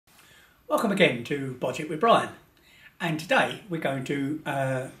Welcome again to Budget with Brian, and today we're going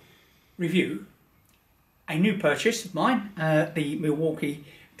to review a new purchase of mine, the Milwaukee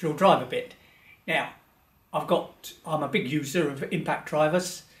drill driver bit. Now, I'm a big user of impact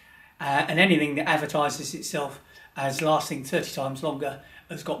drivers, and anything that advertises itself as lasting 30 times longer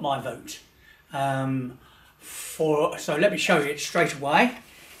has got my vote. So let me show you it straight away.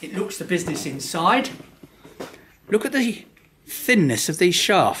 It looks the business inside. Look at the thinness of these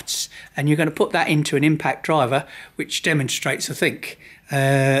shafts, and you're going to put that into an impact driver, which demonstrates, I think,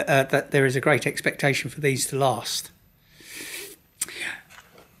 that there is a great expectation for these to last.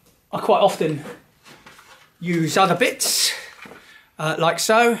 I quite often use other bits like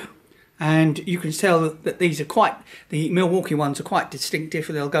so, and you can tell that these are the Milwaukee ones are quite distinctive.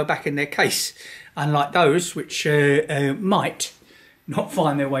 They'll go back in their case, unlike those which might not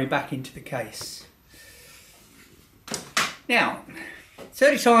find their way back into the case. Now,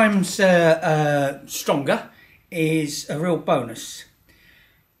 30 times stronger is a real bonus.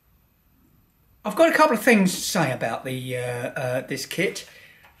 I've got a couple of things to say about this kit.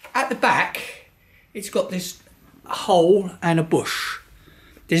 At the back, it's got this hole and a bush.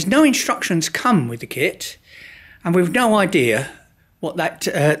 There's no instructions come with the kit, and we've no idea what that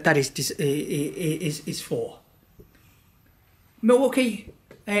is for. Milwaukee,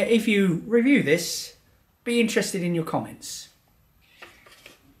 if you review this, be interested in your comments.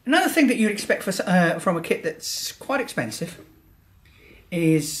 Another thing that you'd expect from a kit that's quite expensive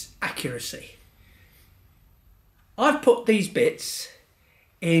is accuracy. I've put these bits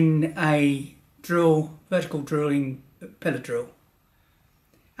in a vertical drilling pillar drill,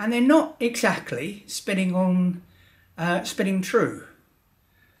 and they're not exactly spinning true.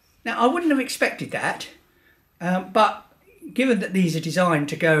 Now, I wouldn't have expected that, but given that these are designed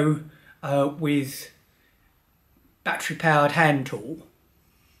to go with battery-powered hand tool,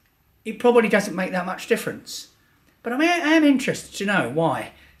 it probably doesn't make that much difference. But I am interested to know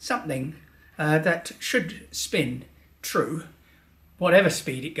why something that should spin true, whatever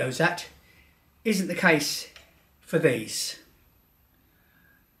speed it goes at, isn't the case for these.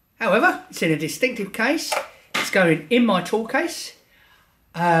 However, it's in a distinctive case. It's going in my tool case.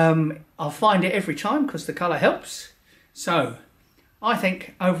 I'll find it every time because the colour helps. So I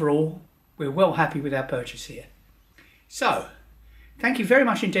think overall we're well happy with our purchase here. So, thank you very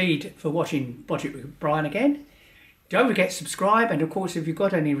much indeed for watching Budget with Brian again. Don't forget to subscribe, and of course if you've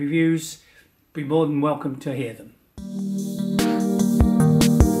got any reviews, be more than welcome to hear them.